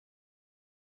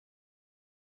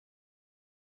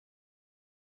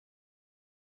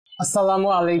আসসালামু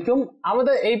আলাইকুম।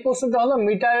 আমাদের এই প্রশ্নটা হলো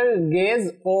মিটার গেজ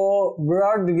ও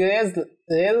ব্রড গেজ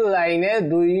রেল লাইনের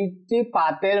দুইটি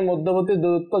পাতের মধ্যবর্তী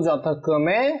দূরত্ব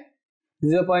যথাক্রমে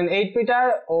 0.8 মিটার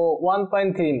ও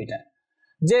 1.3 মিটার।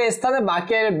 যে স্থানে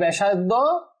বাঁকের ব্যাসার্ধ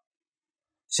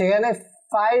সেখানে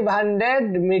 500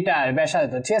 মিটার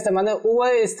ব্যাসার্ধ, ঠিক আছে, মানে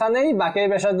উভয় স্থানেই বাঁকের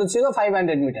ব্যাসার্ধ ছিল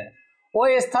 500 মিটার। ওই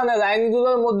স্থানে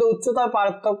লাইনগুলোর মধ্যে উচ্চতার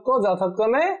পার্থক্য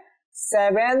যথাক্রমে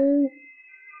 7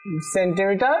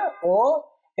 সেন্টিমিটার ও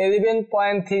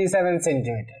 11.37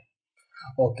 সেন্টিমিটার।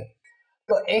 ওকে,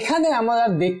 তো এখানে আমরা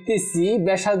দেখতেছি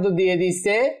ব্যাসার্ধ দিয়ে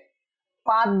দিছে,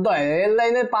 পাতদ্বয় রেল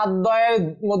লাইনের পাতদ্বয়ের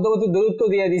মধ্যবর্তী দূরত্ব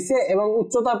দিয়ে দিছে এবং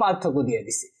উচ্চতার পার্থক্য দিয়ে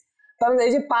দিছে। তাহলে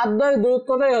এই যে পাতদ্বয়ের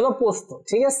দূরত্বটাই হলো প্রস্থ,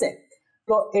 ঠিক আছে।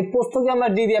 তো এই প্রস্থকে আমরা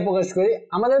ডি দিয়ে প্রকাশ করি।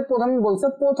 আমাদের প্রথমে বলছে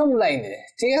প্রথম লাইনের,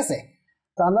 ঠিক আছে,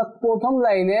 তো আমরা প্রথম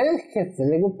লাইনের ক্ষেত্রে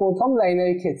লিখব প্রথম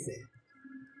লাইনের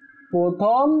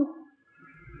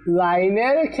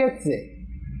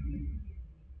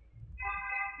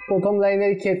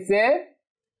ক্ষেত্রে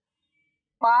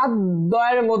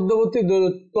পাতদ্বয়ের মধ্যবর্তী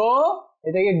দূরত্ব,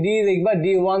 এটাকে ডি লিখবা,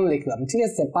 D1 লিখলাম, ঠিক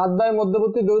আছে। পাতদ্বয়ের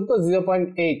মধ্যবর্তী দূরত্ব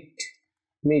 0.8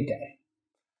 মিটার।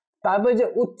 তারপরে যে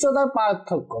উচ্চতার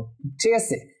পার্থক্য, ঠিক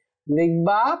আছে,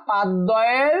 লিখবা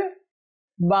পাতদ্বয়ের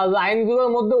বা লাইনগুলোর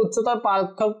মধ্যে উচ্চতার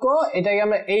পার্থক্য, এটাকে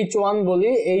আমরা H1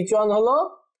 বলি। H1 হলো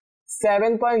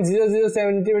 7.00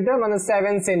 সেন্টিমিটার, মানে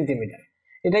 7 সেন্টিমিটার।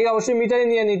 এটাকে অবশ্যই মিটারে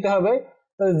নিয়ে নিতে হবে।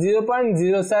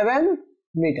 0.07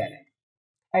 মিটার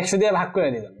 100 দিয়ে ভাগ করে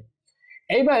দিলাম।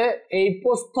 এইবার এই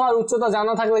প্রস্থ আর উচ্চতা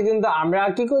জানা থাকলে কিন্তু আমরা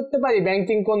কি করতে পারি,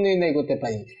 ব্যাংকিং কোণ নির্ণয় করতে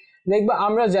পারি। দেখবা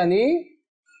আমরা জানি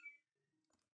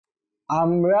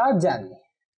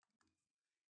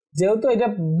যেহেতু এটা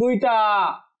দুইটা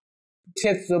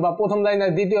ক্ষেত্র বা প্রথম লাইন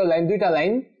আর দ্বিতীয় লাইন,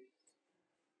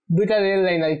 দুইটা রেল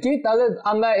লাইন আর কি, তাহলে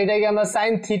আমরা এটাকে আমরা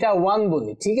sin θ1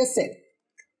 বলি, ঠিক আছে।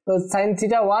 তো sin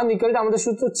θ1 ইকুয়াল টু আমাদের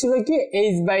সূত্র ছিল কি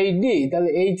h/d, তাহলে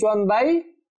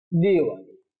h1/d1।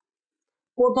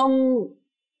 প্রথম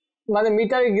মানে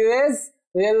মিটার গেজ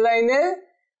রেল লাইনের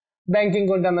ব্যাংকিং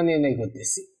কোণটা আমরা নির্ণয়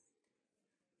করতেছি,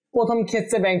 প্রথম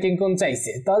ক্ষেত্রে ব্যাংকিং কোণ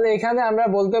চাইছে। তাহলে এখানে আমরা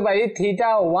বলতে পারি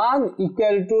θ1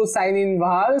 equal to sin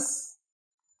inverse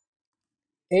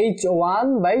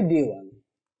h1/d1।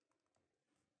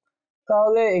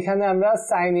 তাহলে এখানে আমরা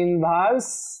sin ইনভার্স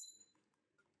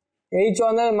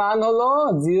h1 এর মান হলো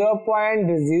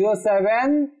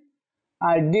 0.07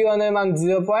 আর d1 এর মান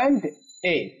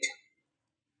 0.8।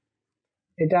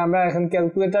 এটা আমরা এখন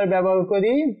ক্যালকুলেটর ব্যবহার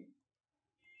করি।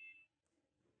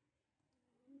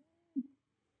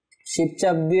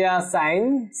 শিপচাপ দিয়া sin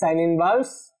inverse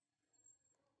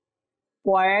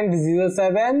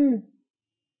 0.07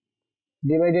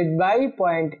 divided by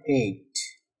 0.8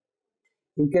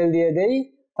 equal দিয়ে দেই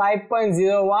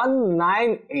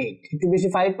 5.0198, একটু বেশি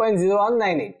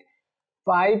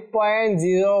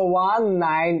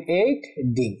 5.0198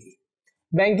 ডিগ্রি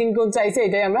ব্যাংকিং কোণ চাইছে,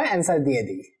 এটাই আমরা অ্যান্সার দিয়ে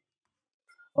দিই।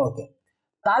 ওকে,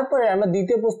 তারপরে আমরা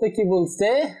দ্বিতীয় প্রশ্নে কি বলছে,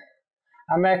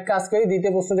 আমরা এক কাজ করি,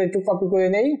 দ্বিতীয় প্রশ্নটা একটু কপি করে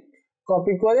নেই,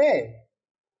 কপি করে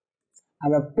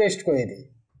আমরা পেস্ট করে দিই।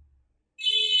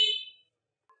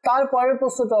 তারপরের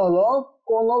প্রশ্নটা হলো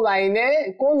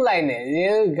কোন লাইনে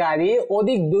রেল গাড়ি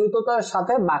অধিক দ্রুততার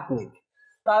সাথে বাঁক নিবে।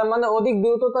 তার মানে অধিক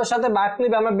দ্রুততার সাথে বাঁক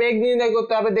নিবে, আমরা বেগ নির্ণয়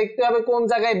করতে হবে, দেখতে হবে কোন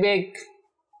জায়গায় বেগ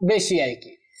বেশি আর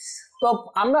কি। তো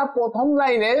আমরা প্রথম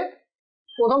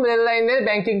রেল লাইনের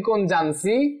ব্যাংকিং কোণ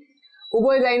জানছি,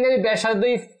 উভয় লাইনের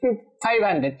ব্যাসার্ধই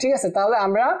 500, ঠিক আছে। তাহলে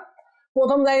আমরা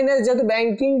প্রথম লাইনের যেহেতু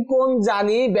ব্যাংকিং কোণ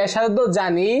জানি, ব্যাসার্ধ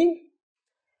জানি,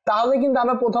 তাহলে কিন্তু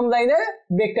আমরা প্রথম লাইনের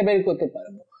বেগটা বের করতে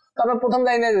পারবো। তো আমরা প্রথম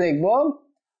লাইনে লিখবো,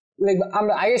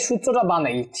 আমরা আগে সূত্রটা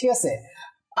বানাই, ঠিক আছে।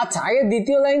 আচ্ছা, আগে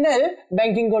দ্বিতীয় লাইনের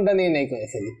ব্যাংকিং কোণটা নির্ণয় করে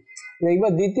ফেলি। লিখবো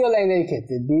দ্বিতীয় লাইনের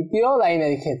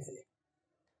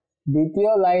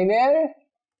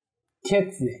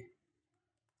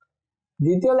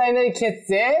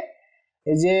ক্ষেত্রে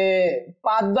এই যে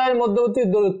পাতদ্বয়ের মধ্যবর্তী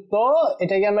দূরত্ব,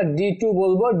 এটাকে আমরা D2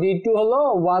 বলবো। D2 হলো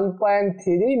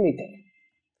 1.3 মিটার।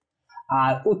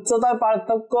 আর উচ্চতার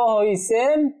পার্থক্য হইছে,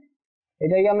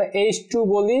 এটাকে আমরা H2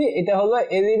 বলি, এটা হলো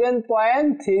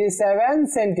 11.37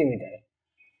 সেন্টিমিটার।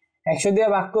 100 দিয়ে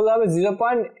ভাগ করলে হবে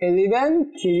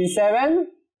 0.1137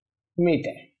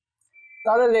 মিটার।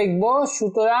 তাহলে লিখবো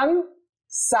সুতরাং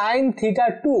sin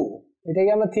θ2, এটাকে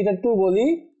আমরা θ2 বলি,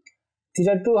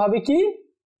 θ2 হবে কি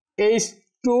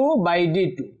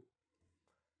H2/D2।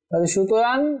 তাহলে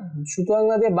সুতরাং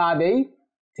না দিয়ে বাদ দেই,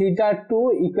 θ2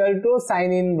 equal to sin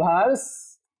inverse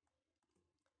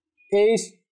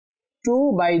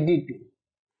H2/D2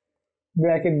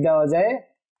 bracket দেওয়া যায়।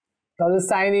 তাহলে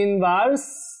sin ইনভার্স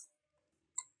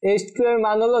H2 এর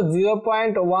মান হলো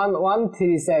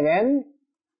 0.1137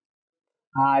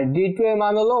 আর d2 এর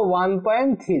মান হলো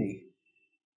 1.3।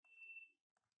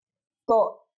 তো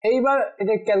এইবার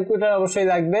এটা ক্যালকুলেটর অবশ্যই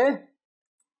লাগবে।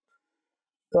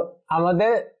 তো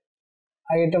আমাদের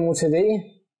আগে এটা মুছে দেই,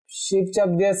 শিফট চাপ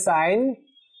দিয়ে সাইন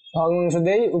ভগ্নাংশ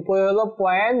দেই, উপরে হলো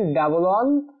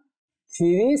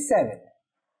 0.1137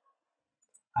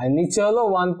 আর নিচে হলো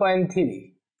 1.3।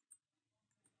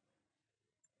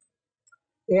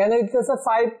 এখানে দিতেছে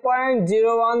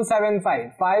 5.0175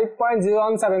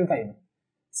 5.0175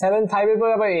 75 এর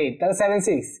পরে আবার 8 তাহলে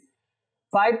 76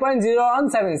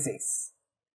 5.0176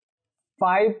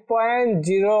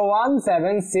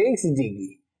 5.0176 ডিগ্রি।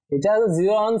 এটা হলো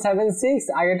 0176,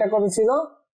 আগেটা কত ছিল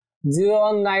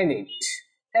 0198,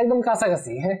 একদম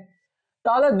কাছাকাছি। হ্যাঁ,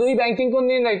 তাহলে দুই ব্যাংকিং কোণ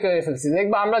নির্ণয় করে ফেলছি।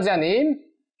 দেখবো আমরা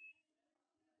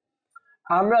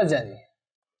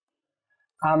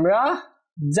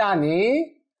জানি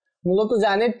মূলত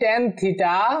জানি tan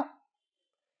theta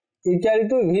equal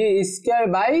to V square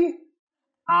by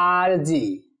আর জি।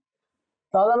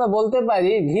 তাহলে আমরা বলতে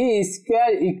পারি V square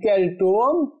equal to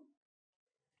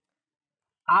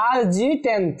R G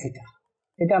tan theta,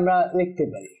 এটা আমরা লিখতে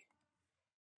পারি।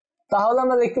 তাহলে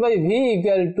আমরা লিখতে পারি V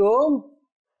equal to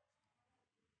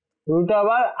root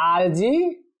over R G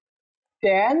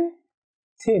tan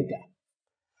theta.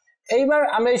 এইবার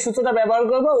আমরা এই সূত্রটা ব্যবহার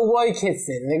করব উভয়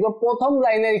ক্ষেত্রে। দেখব প্রথম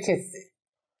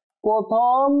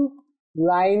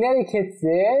লাইনের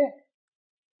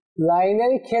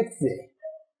ক্ষেত্রে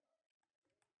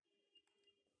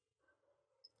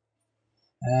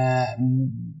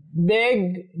বেগ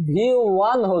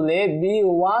v1 হলে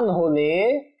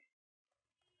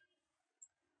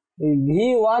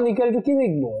v1 ইকুয়াল টু কি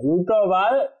লিখবো রুট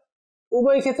ওভার,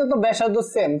 উভয় ক্ষেত্রে তো ব্যাসার্ধ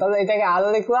সেম, তাহলে এটাকে আর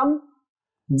লিখলাম,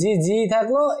 জি জি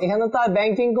থাকলো, এখানে তো আর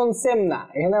ব্যাংকিং কোণ সেম না,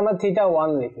 এখানে আমরা থিটা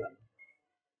 1 লিখলাম।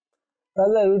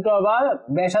 তাহলে রুট ওভার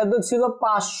ব্যাসার্ধ ছিল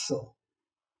 500,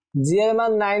 জি এর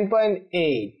মান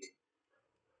 9.8,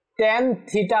 tan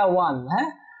থিটা 1। হ্যাঁ,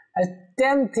 আর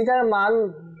tan থিটার মান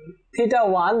থিটা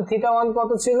 1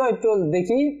 কত ছিল একটু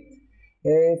দেখি,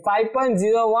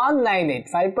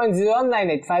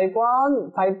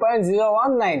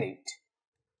 5.0198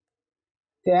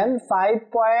 tan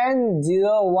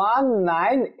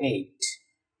 5.0198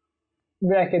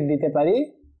 ব্র্যাকেট দিতে পারি।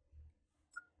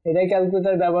 এটাই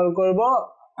ক্যালকুলেটর ব্যবহার করব।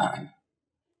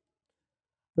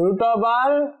 Root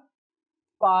over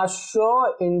 500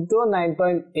 into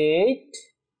 9.8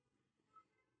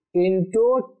 into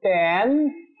tan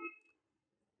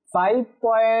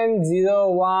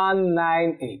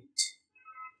 5.0198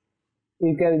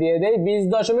 equal দিয়ে দেই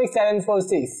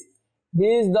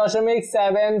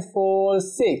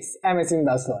 20.746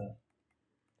 MS/1।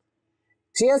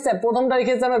 ঠিক আছে, প্রথমটার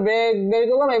ক্ষেত্রে আমরা বের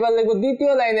করলাম। এবার লিখবো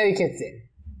দ্বিতীয় লাইনের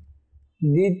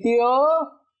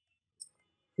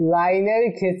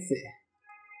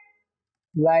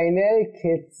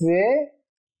ক্ষেত্রে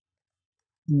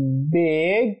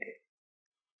বেগ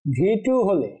v2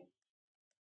 হলে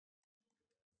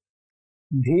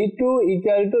v2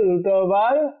 equal to root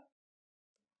over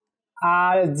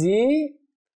R G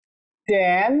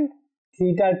tan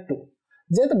theta 2।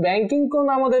 যেহেতু ব্যাংকিং কোণ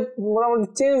আমাদের মোটামুটি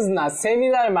চেঞ্জ না,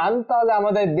 সিমিলার মান, তাহলে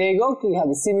আমাদের বেগও কি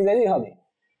হবে সিমিলারই হবে।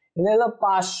 এটা হলো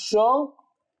 500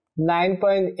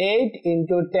 9.8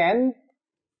 ইন্টু 10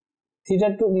 থিটা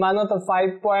 2 মান তো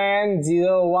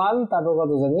 5.01, তারপর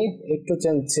কত জানি একটু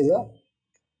চেঞ্জ ছিল,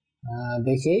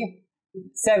 দেখি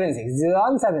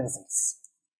 0176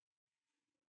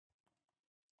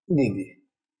 ডিগ্রি।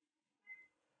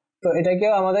 তো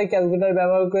এটাকেও আমাদের ক্যালকুলেটর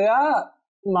ব্যবহার করে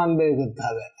মান বের করতে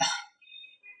হবে।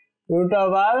 রুট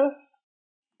ওভার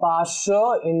 500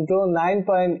 ইন্টু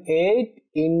 9.8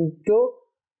 ইন্টু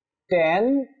 10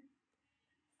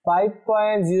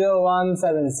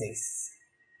 5.0176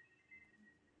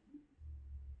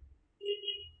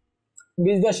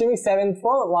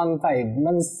 20.7415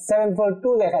 মানে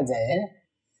 742 লেখা যায়।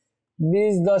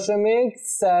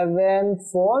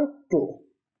 20.742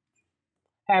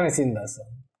 MS/1।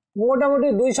 মোটামুটি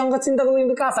দুই সংখ্যা চিন্তা করলে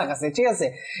কিন্তু কাছাকাছি। ঠিক আছে,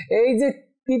 এই যে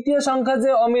তৃতীয় সংখ্যা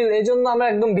যে অমিল, এই জন্য আমরা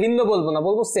একদম ভিন্ন বলবো না,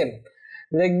 বলবো সেম।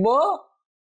 লিখবো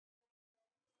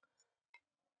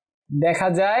দেখা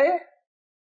যায়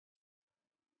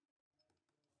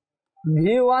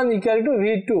v1 ইকুয়াল টু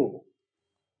v2,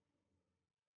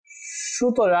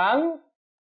 সুতরাং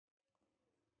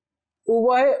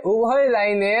উভয়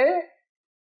লাইনের,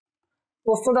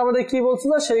 প্রশ্নটা আমাদের কি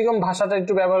বলছিল সেরকম ভাষাটা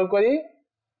একটু ব্যবহার করি।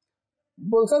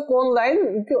 বলছে কোন লাইন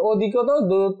অধিকতর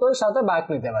দূরত্বের সাথে বাঁক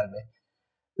নিতে পারবে।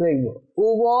 লিখবো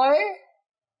উভয়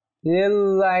রেল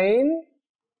লাইন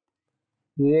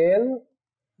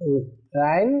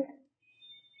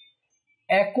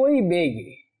একই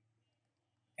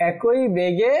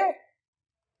বেগে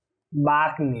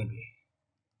বাঁক নেবে,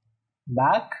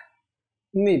 বাঁক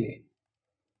নেবে,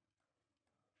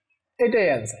 এটাই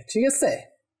অ্যান্সার। ঠিক আছে।